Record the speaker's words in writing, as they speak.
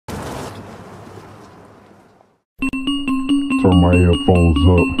Turn my headphones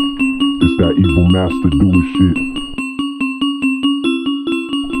up. It's that evil master doing shit.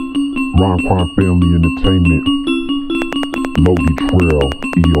 Rhyme Crime Family Entertainment. Lowdy Trail,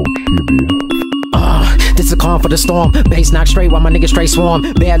 E.O. Chibi. This is a calm for the storm. Bass knock straight while my niggas straight swarm.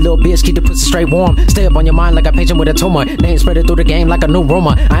 Bad little bitch, keep the pussy straight warm. Stay up on your mind like a patient with a tumor. Name spread it through the game like a new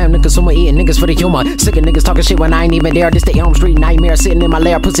rumor. I am the consumer, eating niggas for the humor. Sick of niggas talking shit when I ain't even there. This the Elm Street nightmare, sitting in my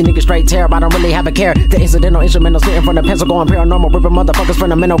lair. Pussy niggas straight terrible, I don't really have a care. The incidental instrumental sitting from the pencil, going paranormal, ripping motherfuckers from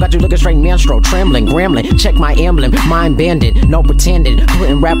the mental. Got you looking straight menstrual, trembling, gremlin. Check my emblem, mind bending, no pretending.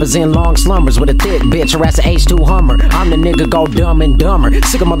 Putting rappers in long slumbers with a thick bitch, harass a H2 Hummer. I'm the nigga go dumb and dumber.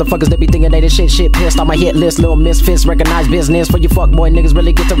 Sick of motherfuckers that be thinking they the shit pissed on my hit list. Little misfits, recognize business. For you fuckboy niggas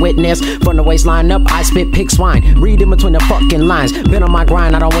really get to witness. From the waistline up, I spit pig swine. Read in between the fucking lines. Been on my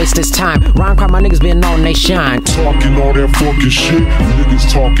grind, I don't waste this time. Rhyme Crime, my niggas been on, they shine. Talking all that fucking shit,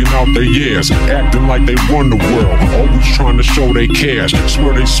 niggas talking out their ass, acting like they run the world, always trying to show they cash.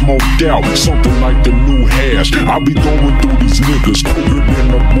 Swear they smoked out, something like the new hash. I be going through these niggas quicker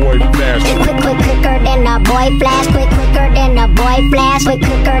than a boy flash. Quicker than a boy flash. Quicker than a boy flash.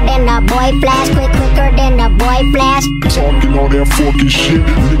 Quicker than a boy flash. Quicker than a boy flash. Talking all that fucking shit,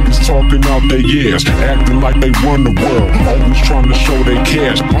 niggas talking out their ass, acting like they run the world, always trying to show they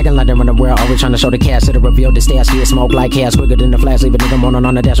cash. Acting like they run the world, always trying to show the cash. To the reveal the stash, get smoke like cash. Quicker than the flash, leave a nigga moaning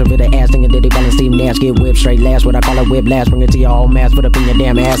on the dash. Reveal the ass, thinking Diddy ballin' Steve Nash. Get whipped straight last, what I call a whip blast. Bring it to your whole mass, put up in your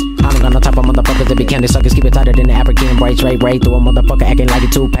damn ass. I don't got no type of motherfuckers that be candy suckers. Keep it tighter than the African braid. Straight braid through a motherfucker acting like a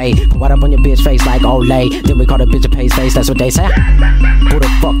toupee. What up on your bitch face like Olay. Then we call the bitch a paste face, that's what they say. Who the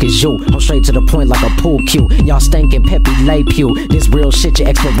fuck is you? I'm straight to the point like a pool cue. Y'all stinking peppy lay pew. This real shit your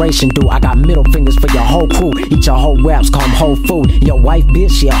expiration do. I got middle fingers for your whole crew. Eat your whole raps, call 'em whole food. Your wife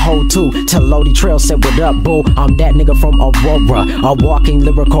bitch, she a hoe too. Tell Lowdy Trail said what up boo. I'm that nigga from Aurora, a walking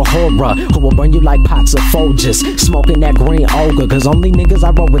lyrical horror, who will burn you like pots of Folgers. Smoking that green ogre, cause only niggas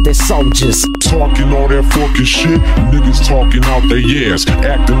I roll with is soldiers. Talking all that fucking shit, niggas talking out their ass,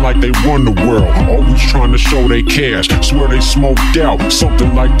 acting like they run the world, always trying to show they cash. Swear they smoked out,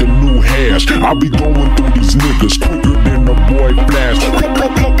 something like the new hash. I be going through these niggas quicker than a boy flash.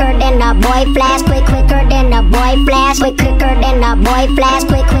 Quicker than a boy flash. Quicker than a boy flash. Quicker than a boy flash.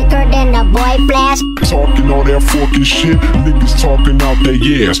 Quicker than a boy flash. Talking all that fucking shit, niggas talking out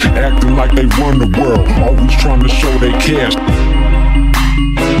their ass, acting like they run the world, always trying to show they cash.